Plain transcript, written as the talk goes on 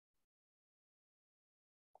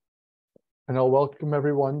and I'll welcome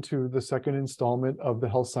everyone to the second installment of the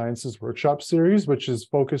Health Sciences Workshop series, which is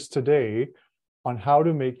focused today on how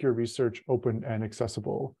to make your research open and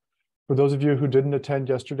accessible. For those of you who didn't attend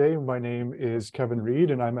yesterday, my name is Kevin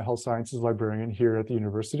Reed, and I'm a health sciences librarian here at the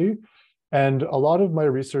university. And a lot of my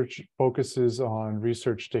research focuses on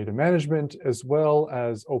research data management as well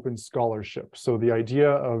as open scholarship. So the idea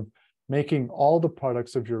of making all the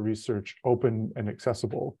products of your research open and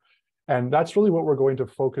accessible. And that's really what we're going to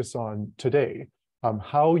focus on today.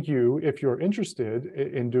 How you, if you're interested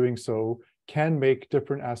in doing so, can make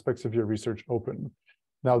different aspects of your research open.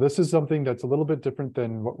 Now, this is something that's a little bit different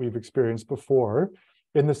than what we've experienced before,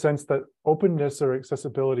 in the sense that openness or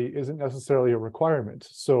accessibility isn't necessarily a requirement.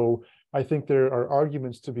 So I think there are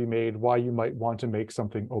arguments to be made why you might want to make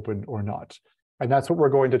something open or not. And that's what we're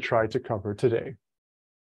going to try to cover today.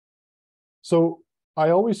 So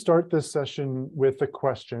I always start this session with a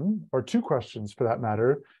question, or two questions for that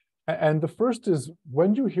matter. And the first is,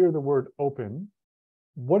 when you hear the word open,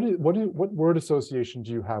 what word association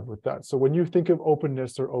do you have with that? So when you think of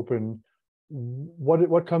openness or open,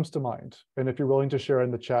 what comes to mind? And if you're willing to share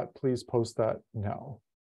in the chat, please post that now.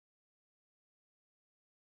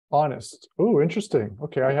 Honest. Oh, interesting.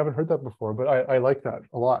 Okay, I haven't heard that before, but I like that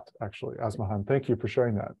a lot, actually, Asmahan. Thank you for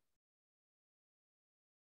sharing that.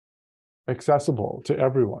 Accessible to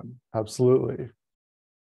everyone. Absolutely.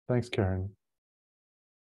 Thanks, Karen.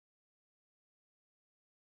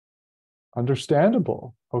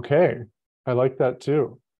 Understandable. Okay. I like that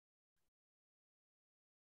too.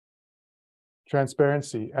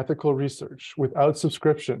 Transparency, ethical research without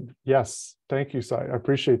subscription. Yes. Thank you, Sai. I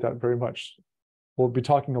appreciate that very much. We'll be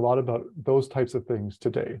talking a lot about those types of things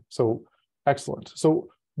today. So excellent. So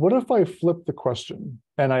what if I flip the question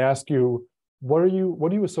and I ask you, what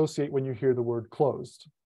do you associate when you hear the word closed?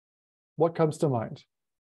 What comes to mind?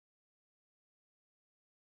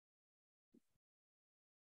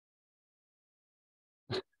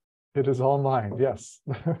 It is all mine, yes.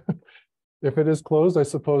 If it is closed, I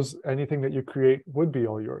suppose anything that you create would be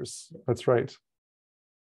all yours. That's right.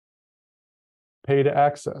 Pay to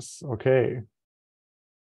access, okay.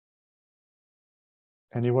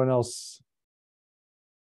 Anyone else?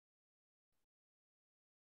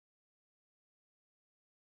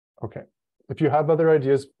 Okay. If you have other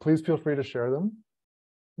ideas, please feel free to share them.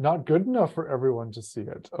 Not good enough for everyone to see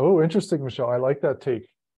it. Oh, interesting, Michelle. I like that take.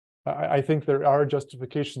 I think there are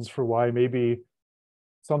justifications for why maybe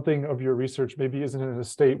something of your research maybe isn't in a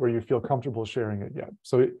state where you feel comfortable sharing it yet.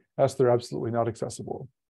 So yes, they're absolutely not accessible.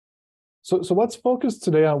 So let's focus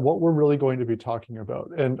today on what we're really going to be talking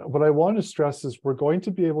about. And what I want to stress is we're going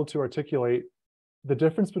to be able to articulate the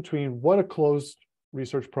difference between what a closed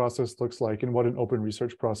research process looks like and what an open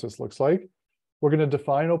research process looks like. We're going to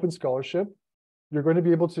define open scholarship. You're going to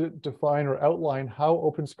be able to define or outline how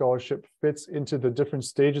open scholarship fits into the different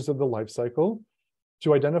stages of the life cycle,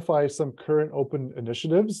 to identify some current open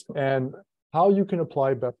initiatives and how you can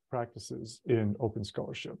apply best practices in open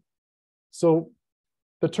scholarship. So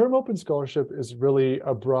the term open scholarship is really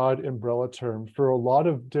a broad umbrella term for a lot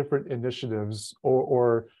of different initiatives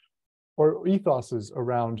or ethoses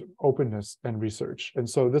around openness and research. And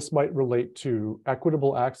so this might relate to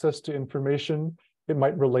equitable access to information. It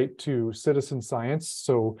might relate to citizen science,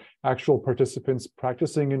 so actual participants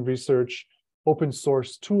practicing in research, open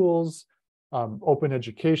source tools, open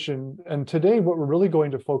education. And today, what we're really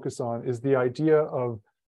going to focus on is the idea of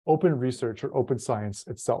open research or open science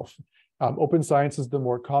itself. Open science is the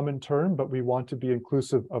more common term, but we want to be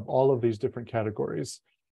inclusive of all of these different categories.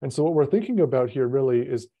 And so what we're thinking about here really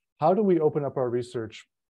is, how do we open up our research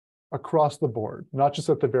across the board, not just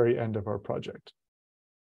at the very end of our project?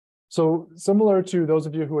 So similar to those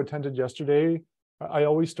of you who attended yesterday, I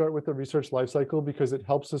always start with the research lifecycle because it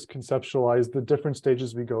helps us conceptualize the different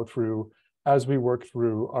stages we go through as we work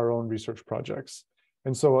through our own research projects.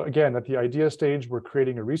 And so again, at the idea stage, we're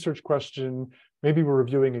creating a research question. Maybe we're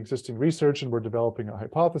reviewing existing research and we're developing a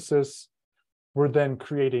hypothesis. We're then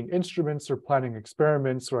creating instruments or planning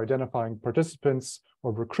experiments or identifying participants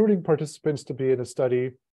or recruiting participants to be in a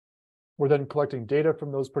study. We're then collecting data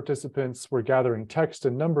from those participants. We're gathering text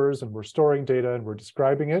and numbers, and we're storing data and we're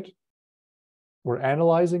describing it. We're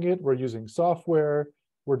analyzing it. We're using software.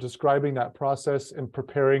 We're describing that process and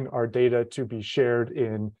preparing our data to be shared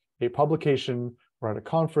in a publication or at a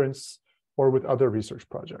conference or with other research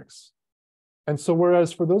projects. And so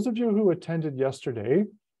whereas for those of you who attended yesterday,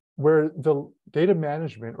 where the data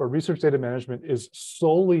management or research data management is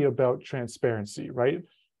solely about transparency, right?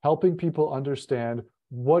 Helping people understand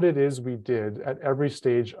what it is we did at every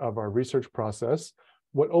stage of our research process.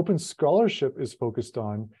 What open scholarship is focused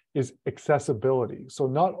on is accessibility. So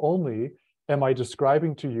not only am I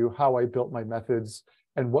describing to you how I built my methods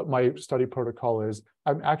and what my study protocol is.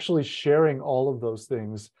 I'm actually sharing all of those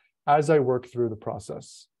things as I work through the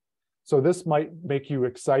process. So this might make you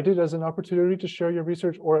excited as an opportunity to share your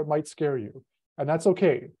research, or it might scare you. And that's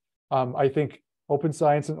okay. I think open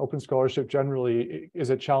science and open scholarship generally is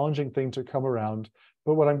a challenging thing to come around.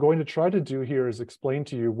 But what I'm going to try to do here is explain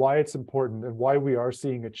to you why it's important and why we are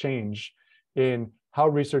seeing a change in how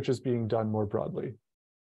research is being done more broadly.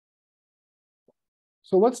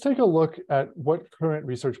 So let's take a look at what current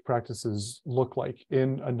research practices look like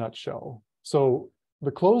in a nutshell. So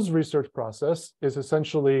the closed research process is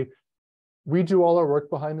essentially, we do all our work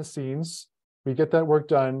behind the scenes, we get that work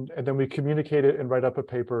done, and then we communicate it and write up a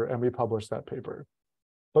paper and we publish that paper.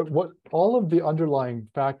 But what all of the underlying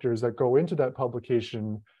factors that go into that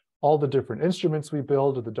publication, all the different instruments we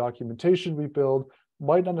build or the documentation we build,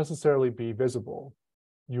 might not necessarily be visible.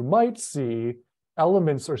 You might see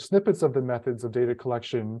elements or snippets of the methods of data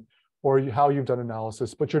collection or how you've done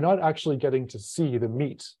analysis, but you're not actually getting to see the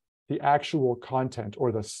meat, the actual content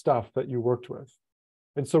or the stuff that you worked with.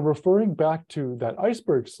 And so referring back to that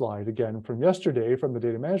iceberg slide again from yesterday from the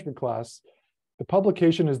data management class, the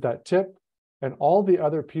publication is that tip, and all the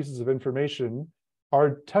other pieces of information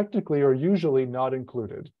are technically or usually not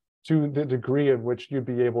included to the degree in which you'd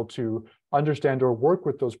be able to understand or work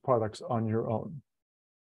with those products on your own.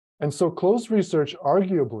 And so closed research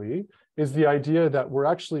arguably is the idea that we're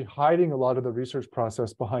actually hiding a lot of the research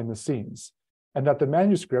process behind the scenes, and that the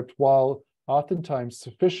manuscript, while oftentimes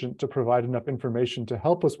sufficient to provide enough information to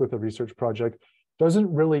help us with a research project,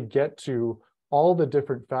 doesn't really get to all the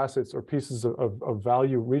different facets or pieces of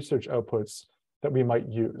value research outputs that we might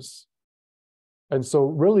use. And so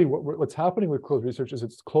really what's happening with closed research is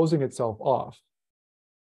it's closing itself off.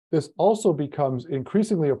 This also becomes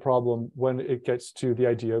increasingly a problem when it gets to the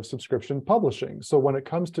idea of subscription publishing. So when it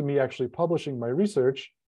comes to me actually publishing my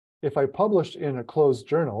research, if I published in a closed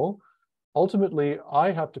journal, ultimately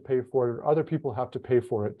I have to pay for it or other people have to pay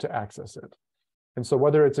for it to access it. And so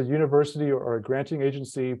whether it's a university or a granting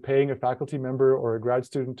agency paying a faculty member or a grad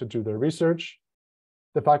student to do their research,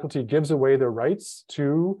 the faculty gives away their rights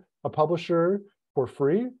to a publisher for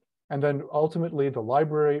free. And then ultimately the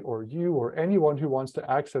library or you or anyone who wants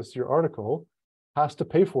to access your article has to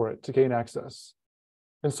pay for it to gain access.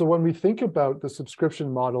 And so when we think about the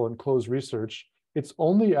subscription model in closed research, it's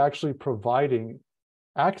only actually providing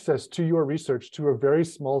access to your research to a very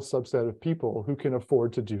small subset of people who can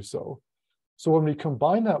afford to do so. So when we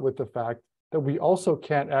combine that with the fact that we also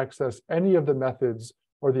can't access any of the methods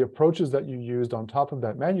or the approaches that you used on top of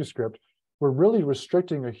that manuscript, we're really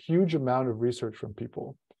restricting a huge amount of research from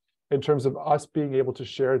people in terms of us being able to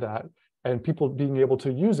share that and people being able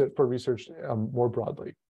to use it for research more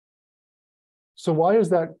broadly. So why is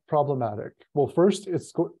that problematic? Well, first,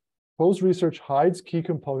 closed research hides key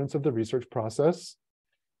components of the research process.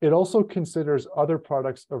 It also considers other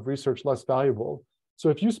products of research less valuable. So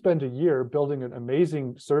if you spend a year building an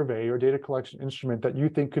amazing survey or data collection instrument that you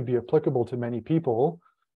think could be applicable to many people,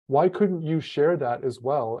 why couldn't you share that as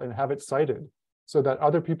well and have it cited so that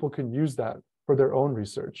other people can use that for their own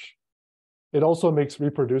research? It also makes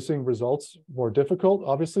reproducing results more difficult.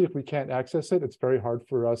 Obviously, if we can't access it, it's very hard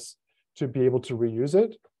for us to be able to reuse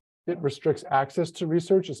it. It restricts access to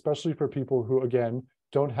research, especially for people who, again,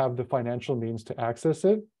 don't have the financial means to access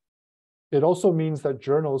it. It also means that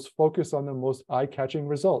journals focus on the most eye-catching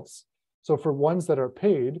results. So for ones that are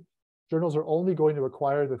paid, journals are only going to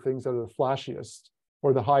acquire the things that are the flashiest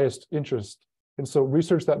or the highest interest. And so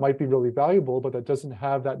research that might be really valuable, but that doesn't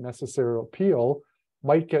have that necessary appeal,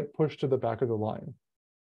 might get pushed to the back of the line.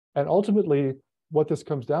 And ultimately, what this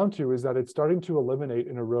comes down to is that it's starting to eliminate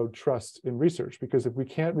and erode trust in research, because if we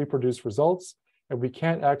can't reproduce results and we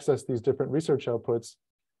can't access these different research outputs,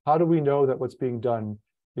 how do we know that what's being done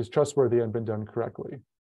is trustworthy and been done correctly?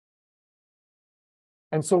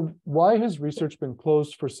 And so why has research been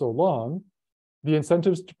closed for so long? The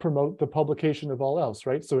incentives to promote the publication of all else,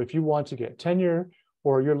 right? So if you want to get tenure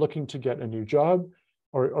or you're looking to get a new job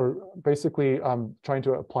or basically trying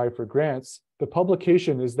to apply for grants, the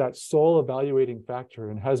publication is that sole evaluating factor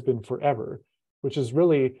and has been forever, which is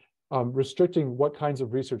really restricting what kinds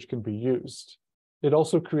of research can be used. It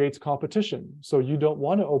also creates competition. So you don't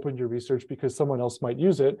want to open your research because someone else might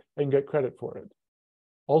use it and get credit for it.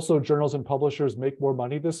 Also, journals and publishers make more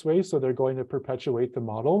money this way, so they're going to perpetuate the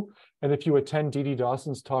model. And if you attend Dee Dee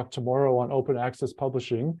Dawson's talk tomorrow on open access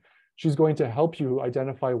publishing, she's going to help you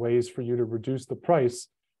identify ways for you to reduce the price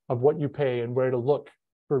of what you pay and where to look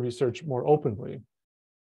for research more openly.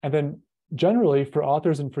 And then generally for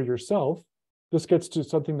authors and for yourself, this gets to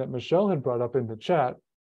something that Michelle had brought up in the chat.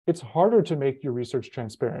 It's harder to make your research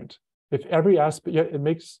transparent. If every aspect, yeah,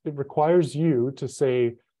 it requires you to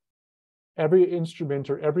say every instrument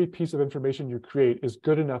or every piece of information you create is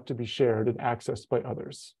good enough to be shared and accessed by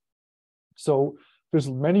others. So there's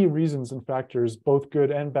many reasons and factors, both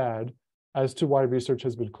good and bad, as to why research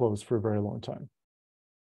has been closed for a very long time.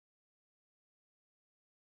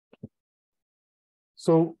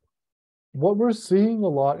 So what we're seeing a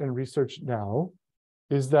lot in research now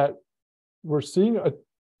is that we're seeing a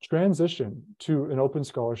transition to an open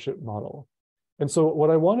scholarship model. And so what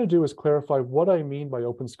I want to do is clarify what I mean by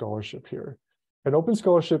open scholarship here. And open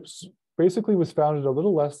scholarship basically was founded a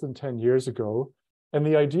little less than 10 years ago. And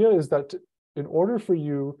the idea is that in order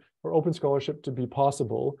for open scholarship to be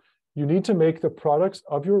possible, you need to make the products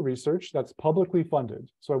of your research that's publicly funded.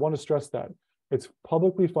 So I want to stress that it's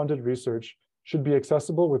publicly funded research should be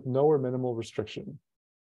accessible with no or minimal restriction.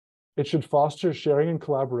 It should foster sharing and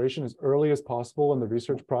collaboration as early as possible in the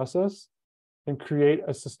research process and create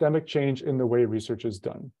a systemic change in the way research is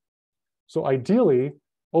done. So ideally,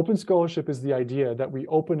 open scholarship is the idea that we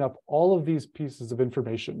open up all of these pieces of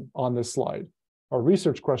information on this slide. Our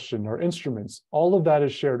research question, our instruments, all of that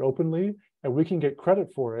is shared openly, and we can get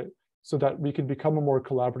credit for it so that we can become a more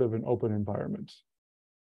collaborative and open environment.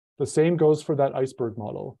 The same goes for that iceberg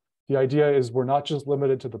model. The idea is we're not just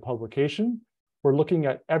limited to the publication, we're looking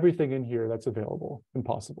at everything in here that's available and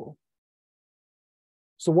possible.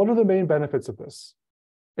 So what are the main benefits of this?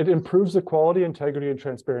 It improves the quality, integrity, and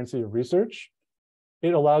transparency of research.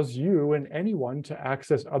 It allows you and anyone to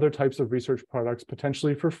access other types of research products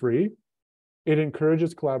potentially for free. It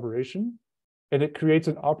encourages collaboration, and it creates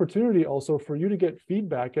an opportunity also for you to get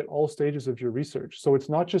feedback at all stages of your research. So it's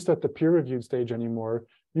not just at the peer-reviewed stage anymore.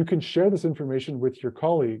 You can share this information with your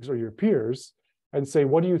colleagues or your peers and say,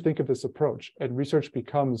 what do you think of this approach? And research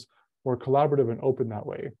becomes more collaborative and open that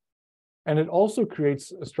way. And it also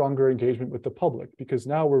creates a stronger engagement with the public, because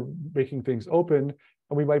now we're making things open,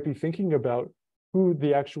 and we might be thinking about who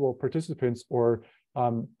the actual participants or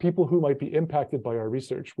people who might be impacted by our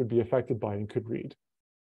research would be affected by and could read.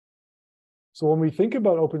 So when we think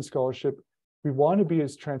about open scholarship, we want to be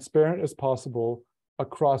as transparent as possible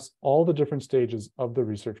across all the different stages of the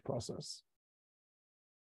research process.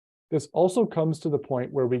 This also comes to the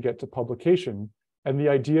point where we get to publication and the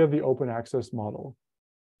idea of the open access model.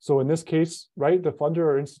 So in this case, right, the funder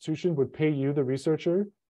or institution would pay you, the researcher.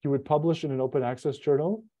 You would publish in an open access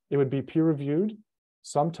journal. It would be peer reviewed.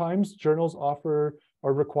 Sometimes journals offer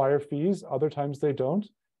or require fees, other times they don't.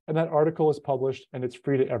 And that article is published and it's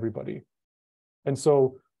free to everybody. And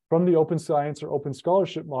so from the open science or open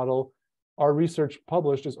scholarship model, our research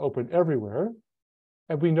published is open everywhere.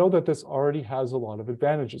 And we know that this already has a lot of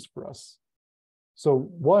advantages for us. So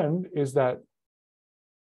one is that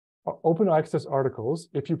open access articles,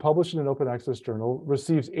 if you publish in an open access journal,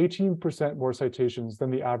 receives 18% more citations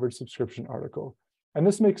than the average subscription article. And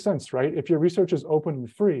this makes sense, right? If your research is open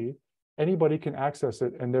and free, anybody can access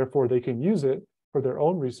it, and therefore they can use it for their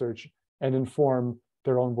own research and inform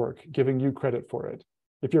their own work, giving you credit for it.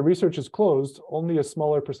 If your research is closed, only a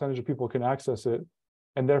smaller percentage of people can access it,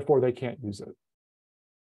 and therefore they can't use it.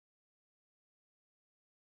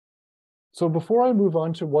 So before I move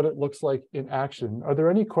on to what it looks like in action, are there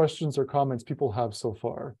any questions or comments people have so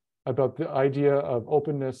far about the idea of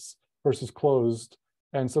openness versus closed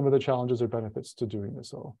and some of the challenges or benefits to doing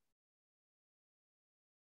this all?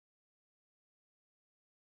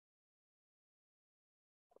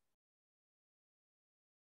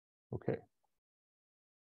 Okay.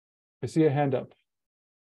 I see a hand up.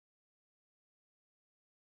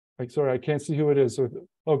 Sorry, I can't see who it is. So,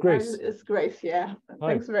 oh, Grace. It's Grace, yeah. Hi.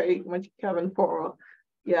 Thanks very much, Kevin, for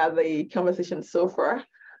the conversation so far.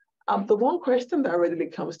 The one question that readily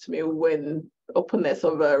comes to me when openness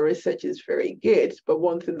of research is very good, but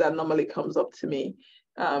one thing that normally comes up to me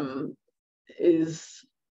is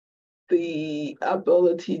the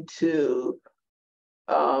ability to,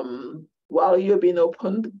 while you're being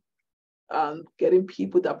open, getting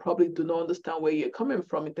people that probably do not understand where you're coming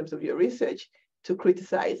from in terms of your research to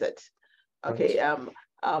criticize it. Okay, right.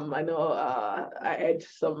 I know I heard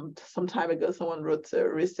some time ago someone wrote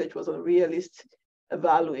research was on realist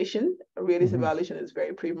evaluation. Realist evaluation is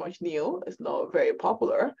pretty much new. It's not very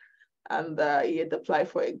popular, and he had applied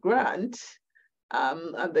for a grant,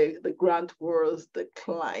 and the grant was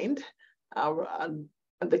declined. And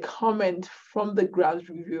the comment from the grant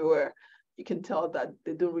reviewer, you can tell that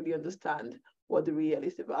they don't really understand what the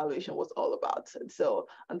realist evaluation was all about.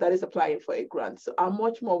 And that is applying for a grant. So I'm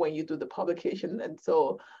much more when you do the publication. And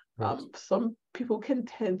so some people can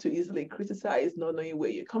tend to easily criticize not knowing where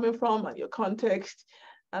you're coming from and your context,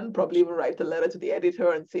 and probably even write a letter to the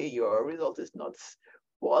editor and say your result is not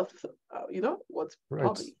worth, what's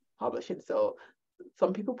publishing. So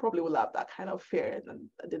some people probably will have that kind of fear, and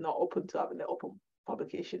they're not open to having the open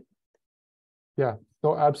publication. Yeah,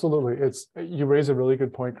 no, absolutely. You raise a really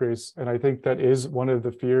good point, Grace. And I think that is one of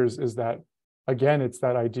the fears, is that, again, it's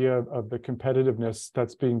that idea of the competitiveness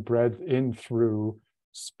that's being bred in through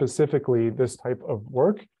specifically this type of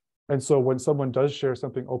work. And so when someone does share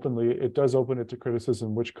something openly, it does open it to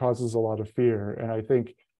criticism, which causes a lot of fear. And I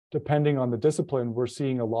think depending on the discipline, we're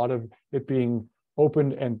seeing a lot of it being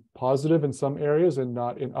open and positive in some areas and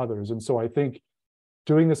not in others. And so I think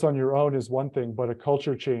doing this on your own is one thing, but a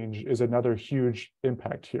culture change is another huge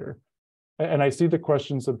impact here. And I see the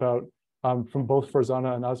questions about from both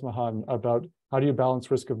Farzana and Asmahan about how do you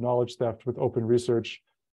balance risk of knowledge theft with open research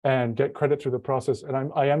and get credit through the process.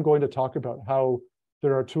 And I am going to talk about how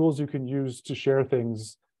there are tools you can use to share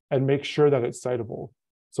things and make sure that it's citable.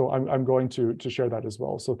 So I'm going to share that as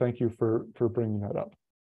well. So thank you for bringing that up.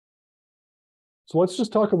 So let's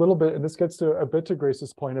just talk a little bit, and this gets to a bit to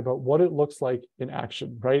Grace's point about what it looks like in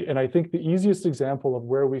action, right? And I think the easiest example of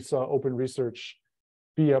where we saw open research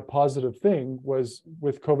be a positive thing was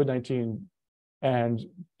with COVID-19 and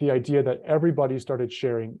the idea that everybody started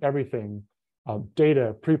sharing everything,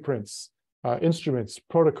 data, preprints, instruments,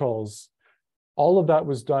 protocols. All of that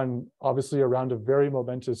was done obviously around a very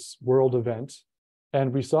momentous world event.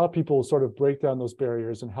 And we saw people sort of break down those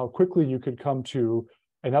barriers and how quickly you could come to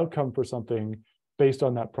an outcome for something based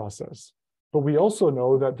on that process. But we also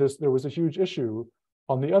know that there was a huge issue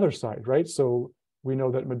on the other side, right? So we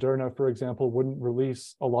know that Moderna, for example, wouldn't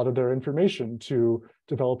release a lot of their information to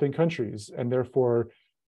developing countries. And therefore,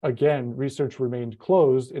 again, research remained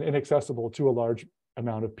closed and inaccessible to a large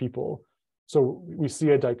amount of people. So we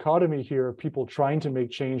see a dichotomy here of people trying to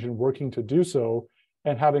make change and working to do so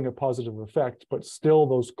and having a positive effect, but still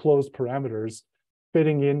those closed parameters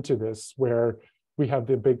fitting into this, where we have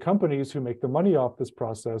the big companies who make the money off this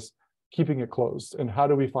process, keeping it closed. And how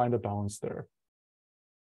do we find a balance there?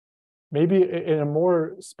 Maybe in a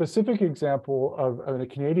more specific example of in a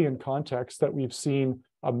Canadian context, that we've seen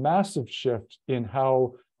a massive shift in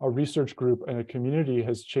how a research group and a community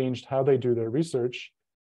has changed how they do their research.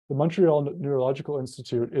 The Montreal Neurological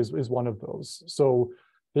Institute is one of those. So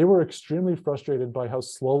they were extremely frustrated by how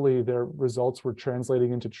slowly their results were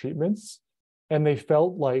translating into treatments. And they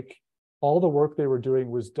felt like all the work they were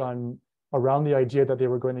doing was done around the idea that they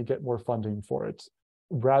were going to get more funding for it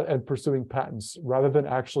and pursuing patents rather than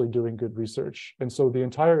actually doing good research. And so the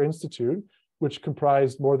entire institute, which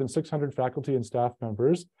comprised more than 600 faculty and staff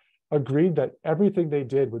members, agreed that everything they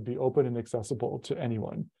did would be open and accessible to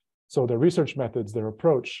anyone. So their research methods, their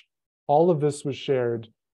approach, all of this was shared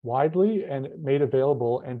widely and made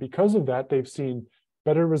available. And because of that, they've seen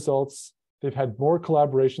better results. They've had more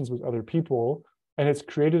collaborations with other people, and it's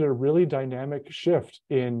created a really dynamic shift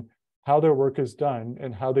in how their work is done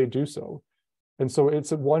and how they do so. And so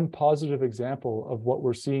it's one positive example of what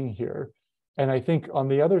we're seeing here. And I think on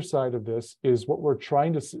the other side of this is what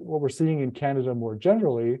we're seeing in Canada more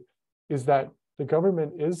generally is that the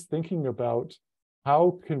government is thinking about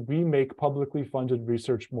how can we make publicly funded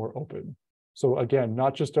research more open? So again,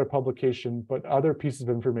 not just our publication, but other pieces of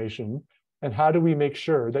information. And how do we make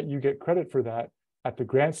sure that you get credit for that at the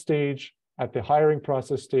grant stage, at the hiring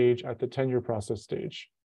process stage, at the tenure process stage?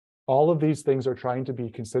 All of these things are trying to be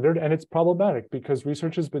considered, and it's problematic because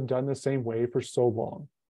research has been done the same way for so long.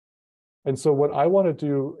 And so what I want to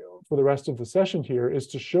do for the rest of the session here is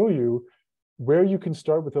to show you where you can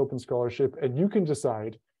start with open scholarship, and you can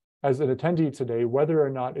decide as an attendee today whether or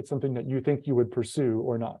not it's something that you think you would pursue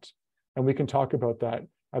or not. And we can talk about that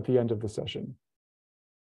at the end of the session.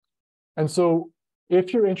 And so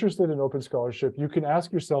if you're interested in open scholarship, you can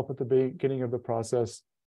ask yourself at the beginning of the process,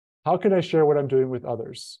 how can I share what I'm doing with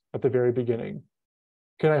others at the very beginning?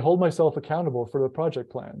 Can I hold myself accountable for the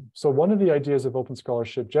project plan? So one of the ideas of open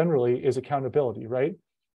scholarship generally is accountability, right?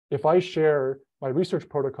 If I share my research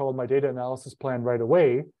protocol and my data analysis plan right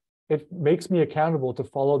away, it makes me accountable to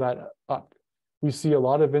follow that up. We see a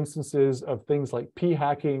lot of instances of things like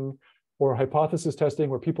p-hacking or hypothesis testing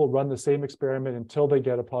where people run the same experiment until they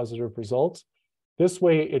get a positive result. This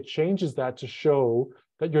way, it changes that to show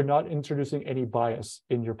that you're not introducing any bias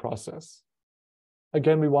in your process.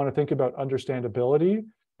 Again, we want to think about understandability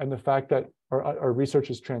and the fact that our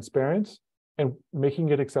research is transparent and making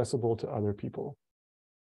it accessible to other people.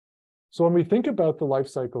 So when we think about the life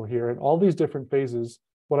cycle here and all these different phases,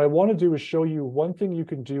 what I want to do is show you one thing you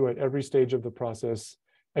can do at every stage of the process,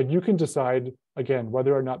 and you can decide, again,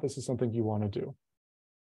 whether or not this is something you want to do.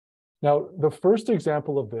 Now, the first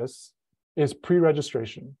example of this is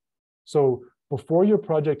pre-registration. So before your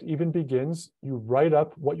project even begins, you write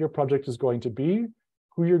up what your project is going to be,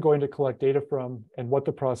 who you're going to collect data from and what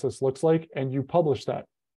the process looks like, and you publish that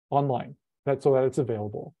online, so that it's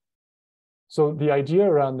available. So the idea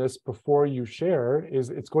around this before you share is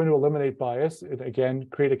it's going to eliminate bias and again,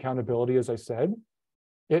 create accountability, as I said.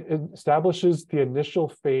 It establishes the initial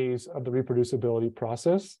phase of the reproducibility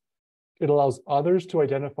process. It allows others to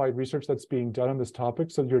identify research that's being done on this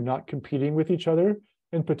topic so you're not competing with each other,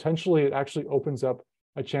 and potentially it actually opens up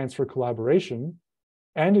a chance for collaboration,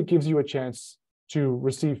 and it gives you a chance to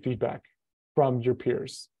receive feedback from your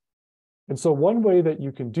peers. And so one way that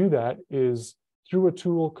you can do that is through a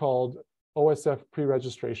tool called OSF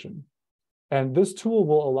pre-registration. And this tool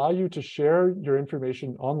will allow you to share your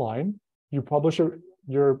information online. You publish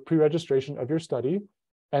your pre-registration of your study,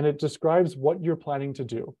 and it describes what you're planning to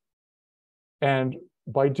do. And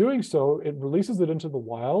by doing so, it releases it into the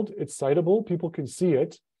wild. It's citable, people can see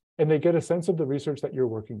it, and they get a sense of the research that you're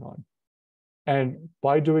working on. And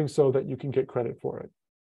by doing so, that you can get credit for it.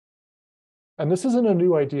 And this isn't a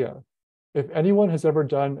new idea. If anyone has ever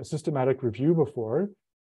done a systematic review before,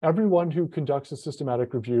 everyone who conducts a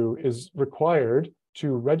systematic review is required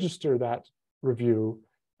to register that review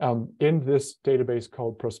in this database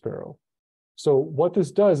called Prospero. So what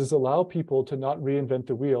this does is allow people to not reinvent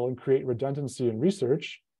the wheel and create redundancy in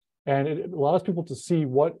research, and it allows people to see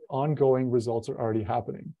what ongoing results are already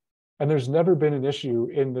happening. And there's never been an issue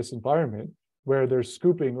in this environment where there's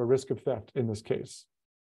scooping or risk of theft in this case.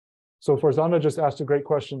 So Farzana just asked a great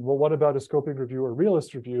question. Well, what about a scoping review or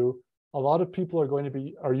realist review? A lot of people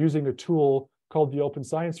are using a tool called the Open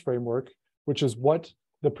Science Framework, which is what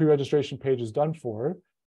the pre-registration page is done for,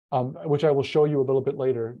 which I will show you a little bit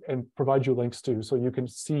later and provide you links to so you can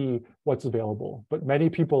see what's available. But many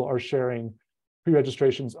people are sharing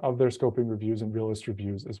pre-registrations of their scoping reviews and realist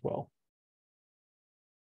reviews as well.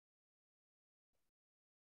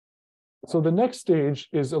 So the next stage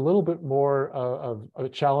is a little bit more of a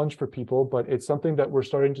challenge for people, but it's something that we're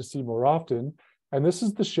starting to see more often. And this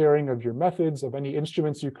is the sharing of your methods, of any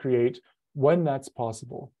instruments you create when that's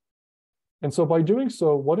possible. And so by doing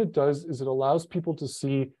so, what it does is it allows people to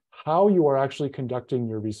see how you are actually conducting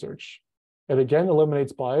your research. It again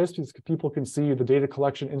eliminates bias because people can see the data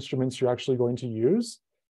collection instruments you're actually going to use.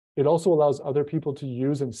 It also allows other people to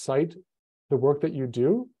use and cite the work that you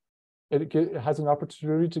do. It has an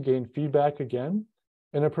opportunity to gain feedback again,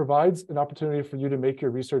 and it provides an opportunity for you to make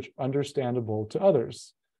your research understandable to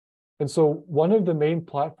others. And so one of the main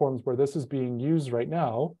platforms where this is being used right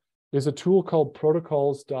now is a tool called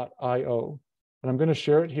protocols.io. And I'm going to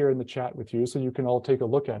share it here in the chat with you so you can all take a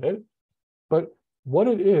look at it. But what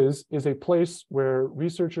it is a place where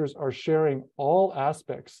researchers are sharing all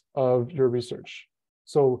aspects of your research.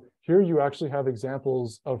 So here you actually have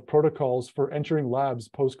examples of protocols for entering labs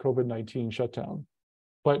post-COVID-19 shutdown.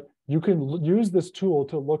 But you can use this tool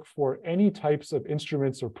to look for any types of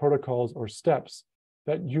instruments or protocols or steps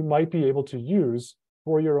that you might be able to use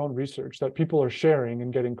for your own research that people are sharing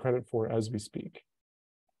and getting credit for as we speak.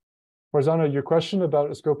 Farzana, your question about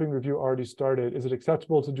a scoping review already started. Is it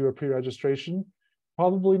acceptable to do a pre-registration?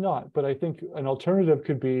 Probably not, but I think an alternative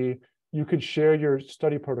could be you could share your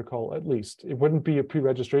study protocol at least. It wouldn't be a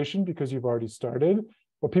pre-registration because you've already started,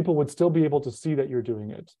 but people would still be able to see that you're doing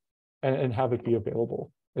it and have it be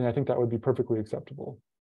available. And I think that would be perfectly acceptable.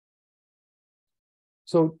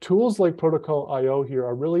 So tools like Protocol.io here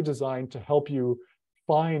are really designed to help you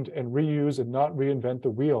find and reuse and not reinvent the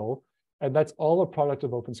wheel. And that's all a product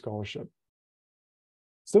of open scholarship.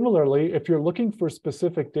 Similarly, if you're looking for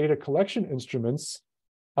specific data collection instruments,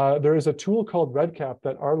 there is a tool called REDCap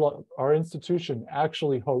that our institution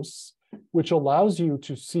actually hosts, which allows you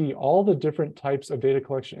to see all the different types of data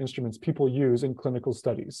collection instruments people use in clinical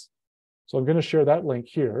studies. So I'm going to share that link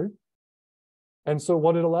here. And so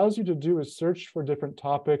what it allows you to do is search for different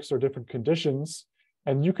topics or different conditions,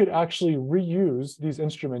 and you could actually reuse these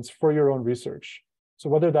instruments for your own research. So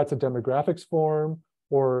whether that's a demographics form,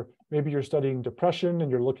 or maybe you're studying depression and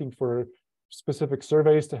you're looking for specific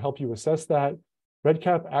surveys to help you assess that,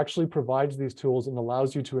 REDCap actually provides these tools and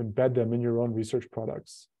allows you to embed them in your own research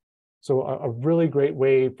products. So a really great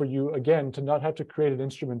way for you, again, to not have to create an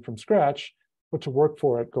instrument from scratch, but to work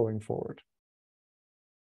for it going forward.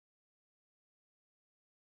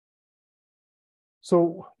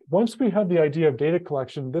 So once we have the idea of data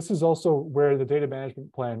collection, this is also where the data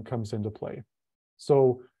management plan comes into play.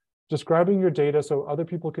 So describing your data so other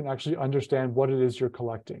people can actually understand what it is you're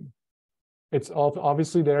collecting. It's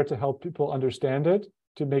obviously there to help people understand it,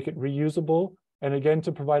 to make it reusable, and again,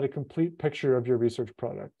 to provide a complete picture of your research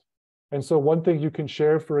product. And so one thing you can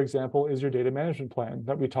share, for example, is your data management plan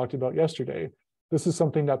that we talked about yesterday. This is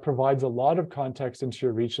something that provides a lot of context into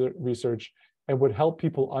your research and would help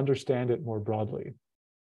people understand it more broadly.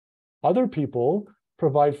 Other people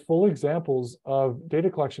provide full examples of data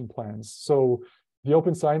collection plans. So the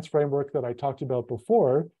open science framework that I talked about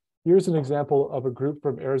before, here's an example of a group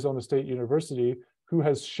from Arizona State University who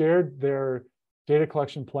has shared their data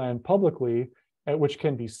collection plan publicly, which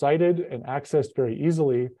can be cited and accessed very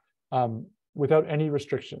easily without any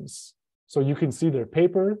restrictions. So you can see their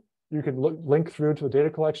paper, you can link through to the data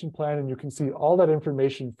collection plan, and you can see all that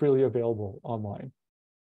information freely available online.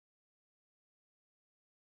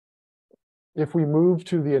 If we move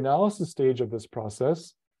to the analysis stage of this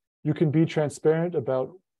process, you can be transparent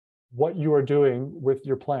about what you are doing with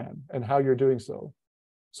your plan and how you're doing so.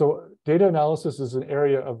 So data analysis is an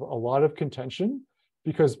area of a lot of contention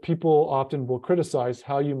because people often will criticize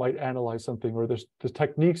how you might analyze something or the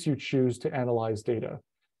techniques you choose to analyze data.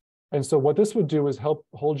 And so what this would do is help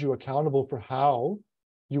hold you accountable for how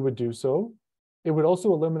you would do so. It would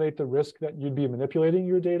also eliminate the risk that you'd be manipulating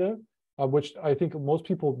your data, which I think most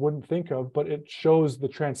people wouldn't think of, but it shows the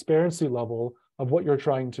transparency level of what you're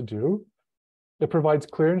trying to do. It provides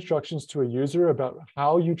clear instructions to a user about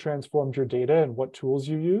how you transformed your data and what tools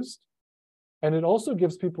you used. And it also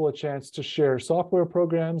gives people a chance to share software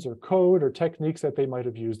programs or code or techniques that they might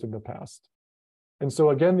have used in the past. And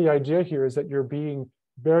so again, the idea here is that you're being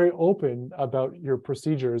very open about your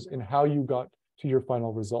procedures and how you got to your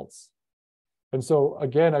final results. And so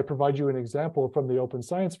again, I provide you an example from the open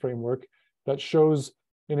science framework that shows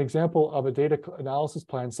an example of a data analysis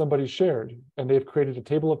plan somebody shared, and they've created a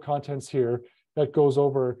table of contents here that goes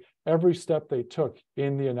over every step they took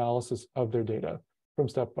in the analysis of their data from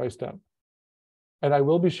step by step. And I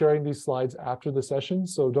will be sharing these slides after the session,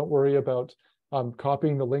 so don't worry about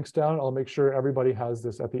copying the links down. I'll make sure everybody has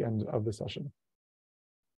this at the end of the session.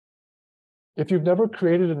 If you've never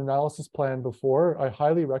created an analysis plan before, I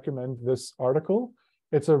highly recommend this article.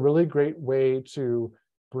 It's a really great way to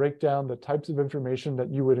break down the types of information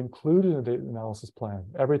that you would include in a data analysis plan.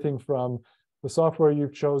 Everything from the software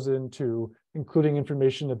you've chosen to including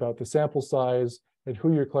information about the sample size and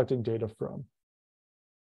who you're collecting data from.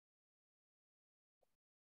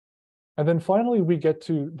 And then finally, we get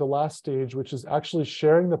to the last stage, which is actually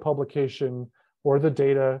sharing the publication or the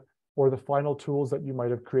data or the final tools that you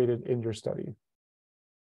might have created in your study.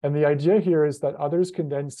 And the idea here is that others can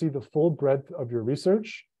then see the full breadth of your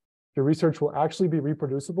research. Your research will actually be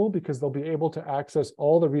reproducible because they'll be able to access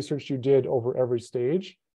all the research you did over every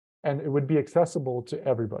stage, and it would be accessible to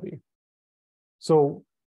everybody. So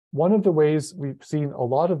one of the ways we've seen a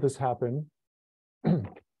lot of this happen,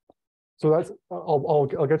 so that's, I'll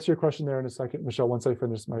get to your question there in a second, Michelle, once I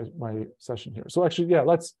finish my session here. So actually, yeah,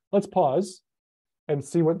 let's pause and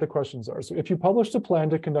see what the questions are. So if you published a plan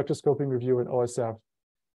to conduct a scoping review in OSF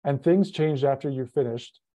and things changed after you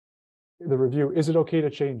finished the review, is it okay to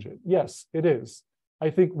change it? Yes, it is.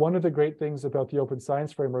 I think one of the great things about the open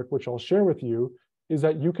science framework, which I'll share with you, is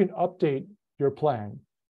that you can update your plan.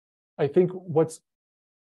 I think what's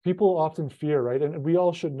people often fear, right? And we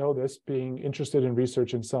all should know this, being interested in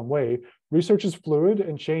research in some way, research is fluid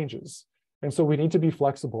and changes. And so we need to be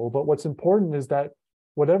flexible. But what's important is that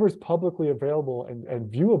whatever is publicly available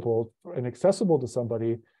and viewable and accessible to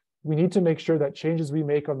somebody, we need to make sure that changes we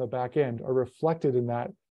make on the back end are reflected in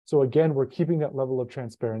that. So again, we're keeping that level of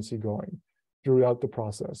transparency going throughout the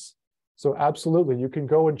process. So absolutely, you can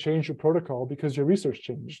go and change your protocol because your research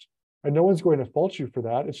changed. And no one's going to fault you for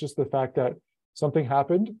that. It's just the fact that something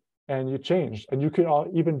happened and you changed. And you can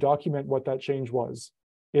even document what that change was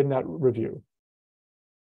in that review.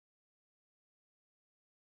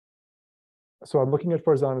 So I'm looking at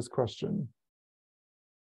Farzana's question.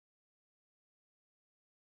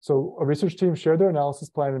 So a research team shared their analysis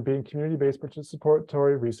plan, and being community-based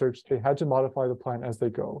participatory research, they had to modify the plan as they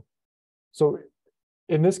go. So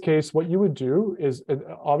in this case, what you would do is,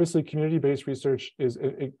 obviously community-based research is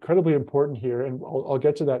incredibly important here, and I'll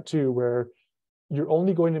get to that too, where you're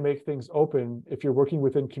only going to make things open if you're working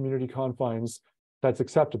within community confines that's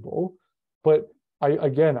acceptable. But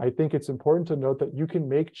I think it's important to note that you can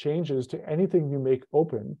make changes to anything you make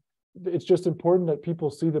open. It's just important that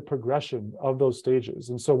people see the progression of those stages.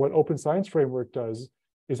 And so what Open Science Framework does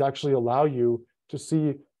is actually allow you to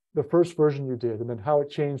see the first version you did and then how it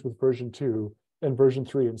changed with version 2 and version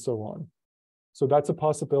 3 and so on. So that's a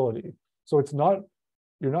possibility. So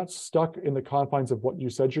you're not stuck in the confines of what you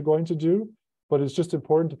said you're going to do, but it's just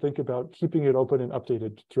important to think about keeping it open and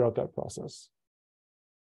updated throughout that process.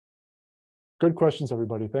 Good questions,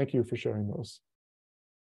 everybody. Thank you for sharing those.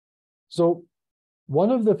 So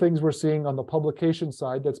one of the things we're seeing on the publication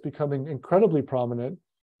side that's becoming incredibly prominent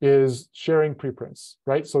is sharing preprints,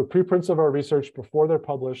 right? So preprints of our research before they're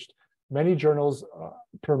published, many journals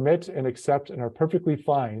permit and accept and are perfectly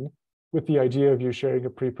fine with the idea of you sharing a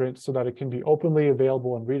preprint so that it can be openly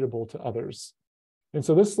available and readable to others. And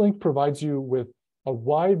so this link provides you with a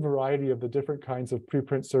wide variety of the different kinds of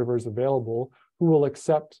preprint servers available who will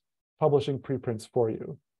accept publishing preprints for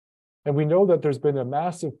you. And we know that there's been a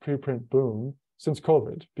massive preprint boom since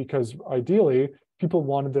COVID, because ideally people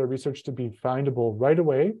wanted their research to be findable right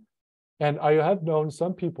away. And I have known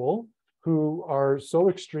some people who are so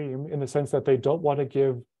extreme in the sense that they don't want to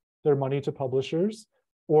give their money to publishers,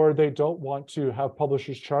 or they don't want to have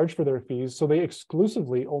publishers charge for their fees, so they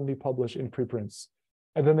exclusively only publish in preprints.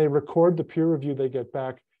 And then they record the peer review they get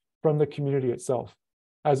back from the community itself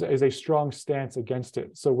as a strong stance against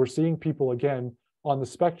it. So we're seeing people, again, on the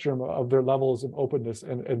spectrum of their levels of openness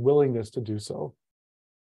and willingness to do so.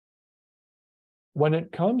 When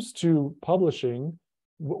it comes to publishing,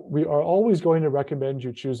 we are always going to recommend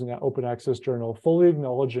you choosing an open access journal, fully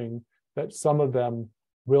acknowledging that some of them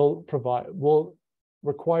will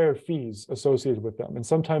require fees associated with them, and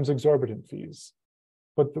sometimes exorbitant fees.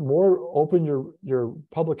 But the more open your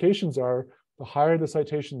publications are, the higher the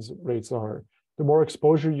citations rates are, the more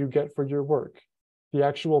exposure you get for your work. The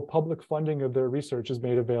actual public funding of their research is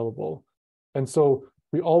made available. And so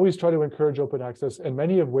we always try to encourage open access, and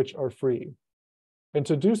many of which are free. And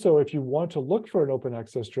to do so, if you want to look for an open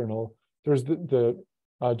access journal, there's the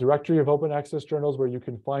directory of open access journals where you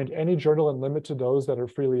can find any journal and limit to those that are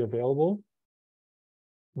freely available.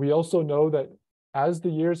 We also know that as the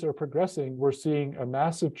years are progressing, we're seeing a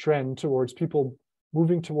massive trend towards people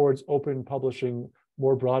moving towards open publishing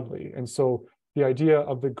more broadly. And so the idea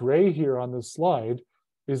of the gray here on this slide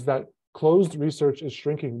is that closed research is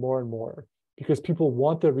shrinking more and more because people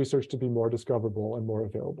want their research to be more discoverable and more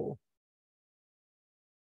available.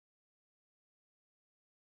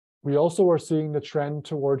 We also are seeing the trend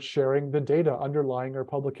towards sharing the data underlying our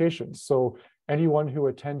publications. So anyone who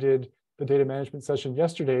attended the data management session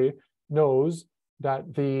yesterday knows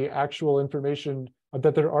that the actual information,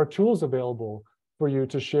 that there are tools available for you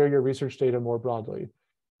to share your research data more broadly.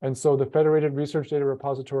 And so the Federated Research Data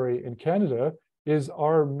Repository in Canada is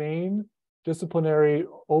our main disciplinary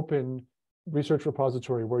open research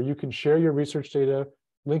repository where you can share your research data,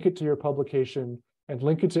 link it to your publication, and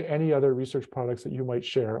link it to any other research products that you might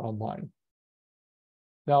share online.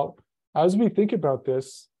 Now, as we think about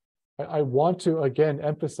this, I want to again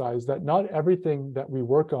emphasize that not everything that we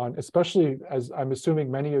work on, especially as I'm assuming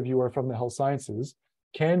many of you are from the health sciences,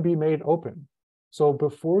 can be made open. So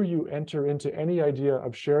before you enter into any idea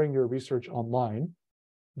of sharing your research online,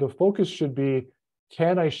 the focus should be,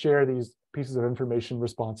 can I share these pieces of information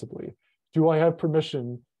responsibly? Do I have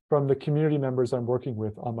permission from the community members I'm working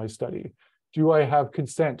with on my study? Do I have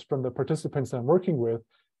consent from the participants I'm working with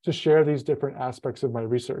to share these different aspects of my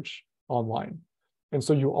research online? And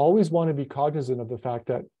so you always want to be cognizant of the fact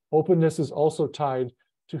that openness is also tied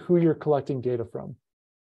to who you're collecting data from.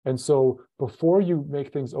 And so before you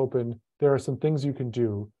make things open, there are some things you can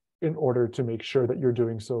do in order to make sure that you're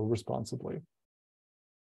doing so responsibly.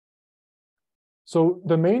 So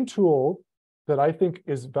the main tool that I think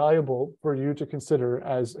is valuable for you to consider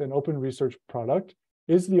as an open research product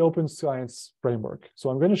is the Open Science Framework. So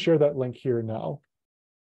I'm going to share that link here now.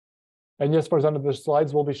 And yes, Farzana, the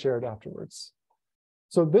slides will be shared afterwards.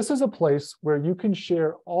 So this is a place where you can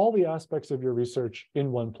share all the aspects of your research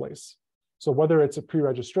in one place. So whether it's a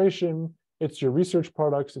pre-registration, it's your research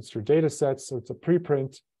products, it's your data sets, so it's a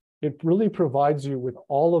preprint, it really provides you with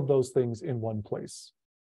all of those things in one place.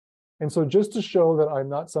 And so just to show that I'm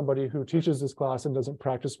not somebody who teaches this class and doesn't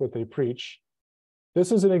practice what they preach,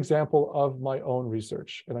 this is an example of my own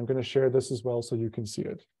research, and I'm going to share this as well so you can see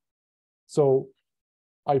it. So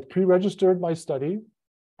I pre-registered my study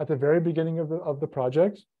at the very beginning of the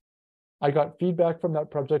project. I got feedback from that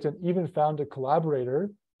project and even found a collaborator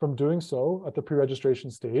from doing so at the pre-registration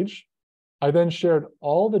stage. I then shared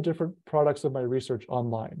all the different products of my research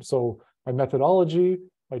online. So my methodology,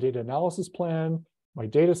 my data analysis plan, my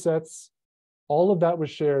data sets, all of that was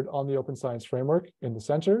shared on the Open Science Framework in the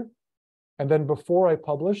center. And then before I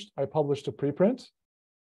published a preprint.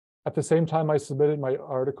 At the same time, I submitted my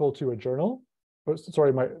article to a journal.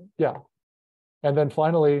 And then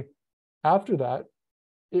finally, after that,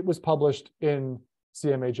 it was published in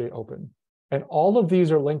CMAJ Open. And all of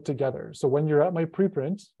these are linked together. So when you're at my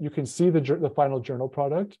preprint, you can see the final journal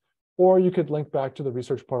product, or you could link back to the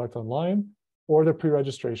research product online or the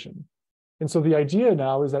pre-registration. And so the idea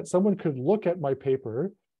now is that someone could look at my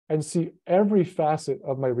paper and see every facet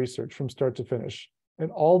of my research from start to finish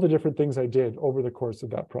and all the different things I did over the course of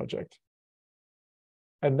that project.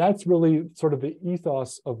 And that's really sort of the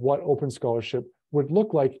ethos of what open scholarship would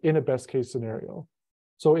look like in a best case scenario.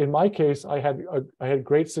 So in my case, I had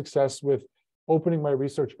great success with opening my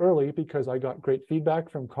research early because I got great feedback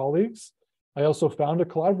from colleagues. I also found a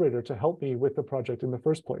collaborator to help me with the project in the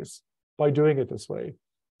first place by doing it this way.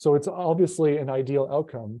 So it's obviously an ideal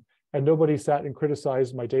outcome, and nobody sat and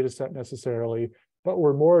criticized my data set necessarily, but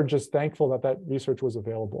we're more just thankful that that research was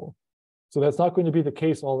available. So that's not going to be the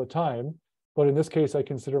case all the time, but in this case, I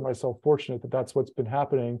consider myself fortunate that that's what's been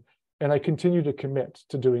happening, and I continue to commit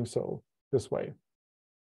to doing so this way.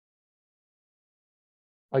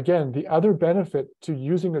 Again, the other benefit to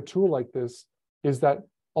using a tool like this is that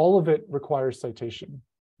all of it requires citation,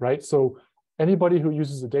 right? So anybody who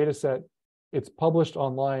uses a data set, it's published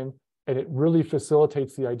online, and it really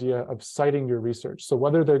facilitates the idea of citing your research. So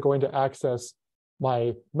whether they're going to access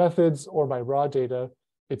my methods or my raw data,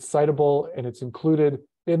 it's citable and it's included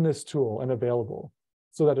in this tool and available.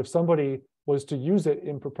 So that if somebody was to use it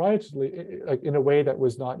improprietarily, like in a way that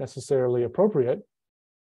was not necessarily appropriate,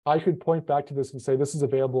 I could point back to this and say, this is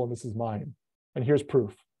available and this is mine, and here's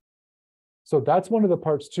proof. So that's one of the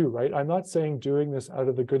parts too, right? I'm not saying doing this out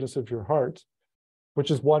of the goodness of your heart, which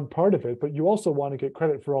is one part of it, but you also want to get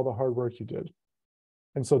credit for all the hard work you did.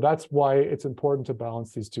 And so that's why it's important to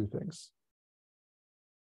balance these two things.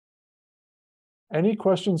 Any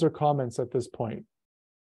questions or comments at this point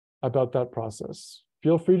about that process?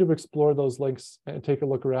 Feel free to explore those links and take a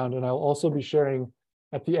look around. And I'll also be sharing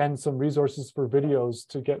at the end some resources for videos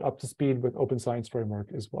to get up to speed with Open Science Framework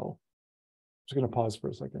as well. I'm just going to pause for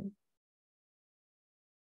a second.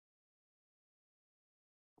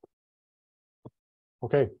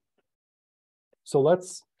 Okay, so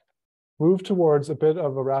let's move towards a bit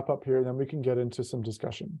of a wrap up here, and then we can get into some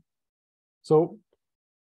discussion. So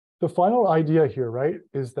the final idea here, right,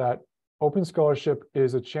 is that open scholarship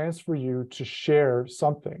is a chance for you to share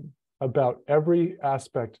something about every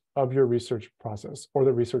aspect of your research process or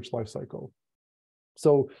the research lifecycle.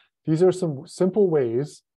 So these are some simple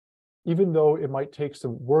ways, even though it might take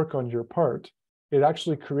some work on your part, it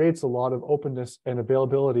actually creates a lot of openness and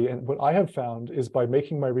availability. And what I have found is by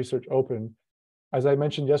making my research open, as I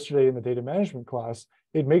mentioned yesterday in the data management class,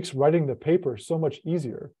 it makes writing the paper so much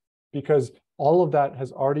easier because all of that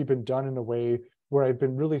has already been done in a way where I've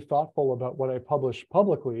been really thoughtful about what I publish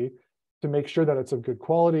publicly to make sure that it's of good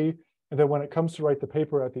quality. And then when it comes to write the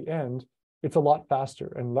paper at the end, it's a lot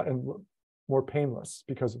faster and more painless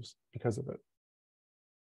because of it.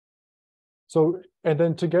 So, and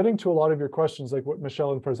then to getting to a lot of your questions, like what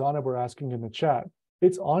Michelle and Farzana were asking in the chat,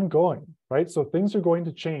 it's ongoing, right? So things are going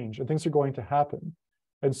to change and things are going to happen.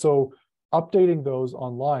 And so updating those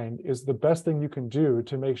online is the best thing you can do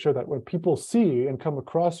to make sure that when people see and come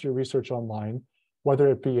across your research online, whether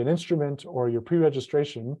it be an instrument or your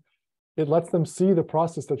pre-registration, it lets them see the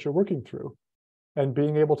process that you're working through and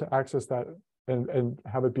being able to access that and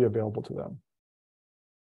have it be available to them.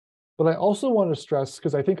 But I also want to stress,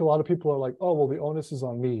 because I think a lot of people are like, oh, well, the onus is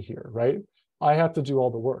on me here, right? I have to do all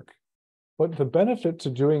the work. But the benefit to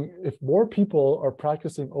doing, if more people are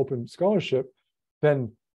practicing open scholarship,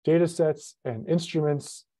 then data sets and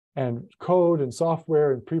instruments and code and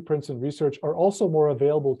software and preprints and research are also more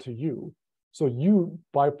available to you. So you,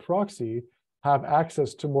 by proxy, have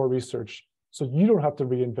access to more research. So you don't have to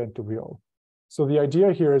reinvent the wheel. So the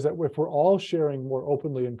idea here is that if we're all sharing more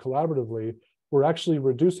openly and collaboratively, we're actually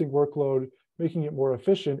reducing workload, making it more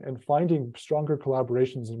efficient, and finding stronger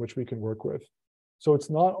collaborations in which we can work with. So it's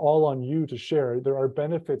not all on you to share. There are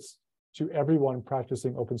benefits to everyone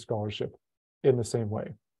practicing open scholarship in the same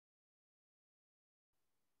way.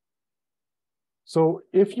 So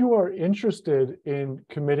if you are interested in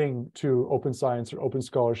committing to open science or open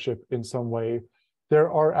scholarship in some way, there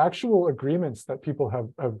are actual agreements that people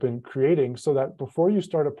have been creating so that before you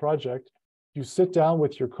start a project, you sit down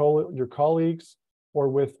with your colleagues or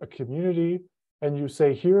with a community and you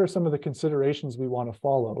say, here are some of the considerations we want to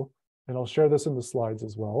follow. And I'll share this in the slides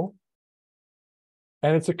as well.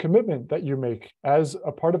 And it's a commitment that you make as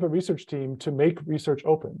a part of a research team to make research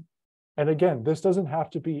open. And again, this doesn't have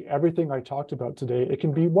to be everything I talked about today. It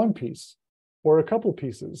can be one piece or a couple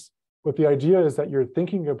pieces. But the idea is that you're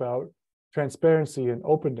thinking about transparency and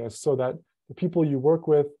openness so that the people you work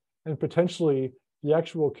with and potentially the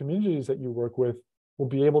actual communities that you work with will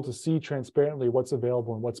be able to see transparently what's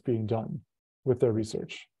available and what's being done with their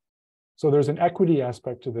research. So there's an equity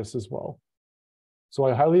aspect to this as well. So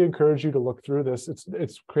I highly encourage you to look through this.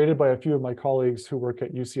 It's created by a few of my colleagues who work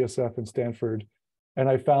at UCSF and Stanford. And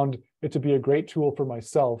I found it to be a great tool for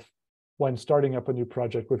myself when starting up a new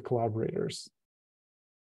project with collaborators.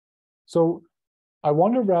 So I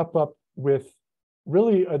want to wrap up with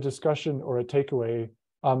really a discussion or a takeaway.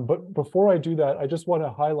 But before I do that, I just want to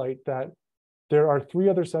highlight that there are 3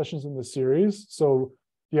 other sessions in the series. So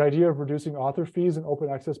The idea of reducing author fees and open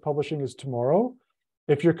access publishing is tomorrow.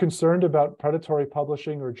 If you're concerned about predatory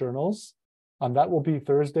publishing or journals, that will be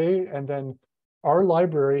Thursday. And then our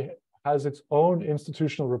library has its own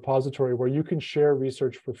institutional repository where you can share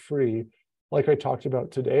research for free, like I talked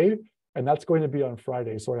about today. And that's going to be on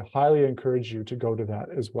Friday. So I highly encourage you to go to that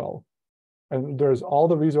as well. And there's all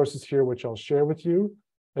the resources here, which I'll share with you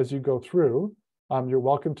as you go through. You're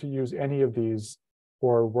welcome to use any of these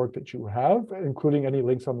for work that you have, including any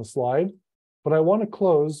links on the slide. But I want to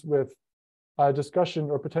close with a discussion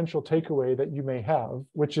or potential takeaway that you may have,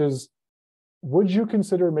 which is, would you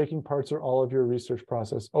consider making parts or all of your research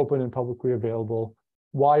process open and publicly available?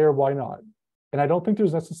 Why or why not? And I don't think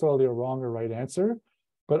there's necessarily a wrong or right answer,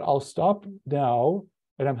 but I'll stop now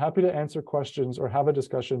and I'm happy to answer questions or have a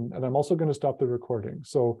discussion. And I'm also going to stop the recording.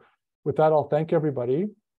 So with that, I'll thank everybody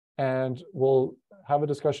and we'll have a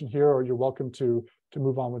discussion here, or you're welcome to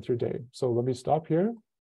move on with your day. So let me stop here.